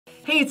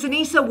Hey, it's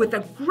Anissa with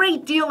a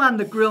great deal on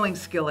the grilling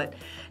skillet.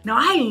 Now,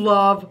 I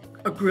love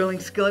a grilling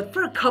skillet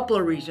for a couple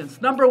of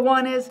reasons. Number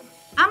one is,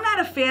 I'm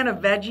not a fan of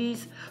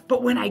veggies,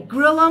 but when I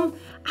grill them,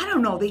 I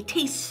don't know, they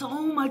taste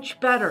so much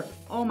better.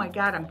 Oh my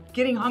God, I'm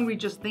getting hungry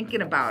just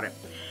thinking about it.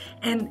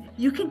 And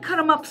you can cut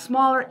them up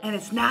smaller and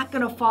it's not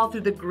gonna fall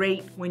through the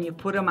grate when you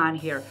put them on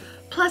here.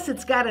 Plus,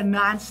 it's got a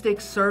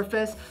non-stick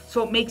surface,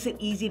 so it makes it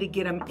easy to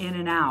get them in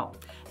and out.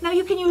 Now,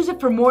 you can use it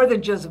for more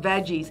than just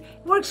veggies.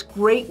 It works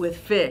great with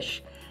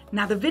fish.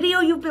 Now, the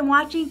video you've been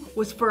watching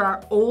was for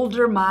our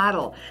older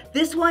model.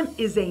 This one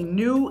is a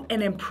new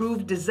and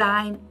improved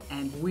design,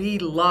 and we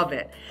love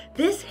it.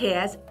 This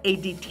has a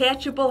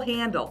detachable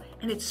handle,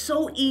 and it's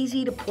so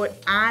easy to put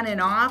on and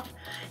off.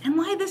 And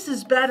why this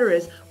is better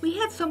is we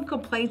had some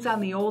complaints on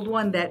the old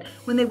one that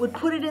when they would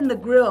put it in the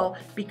grill,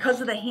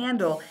 because of the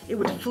handle, it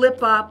would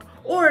flip up,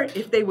 or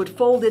if they would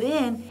fold it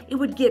in, it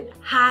would get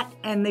hot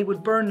and they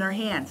would burn their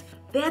hands.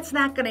 That's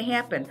not gonna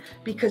happen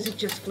because it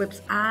just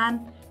flips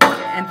on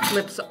and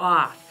flips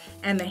off.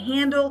 And the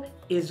handle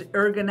is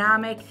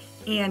ergonomic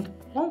and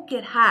won't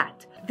get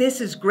hot.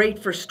 This is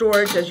great for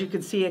storage. As you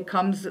can see, it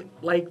comes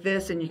like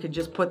this and you can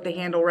just put the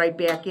handle right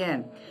back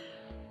in.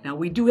 Now,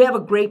 we do have a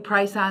great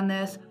price on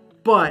this,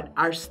 but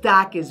our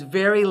stock is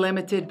very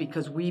limited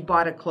because we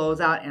bought a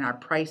closeout and our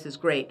price is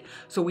great.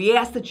 So we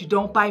ask that you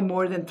don't buy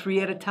more than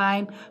 3 at a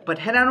time, but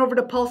head on over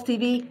to Pulse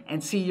TV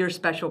and see your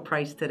special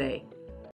price today.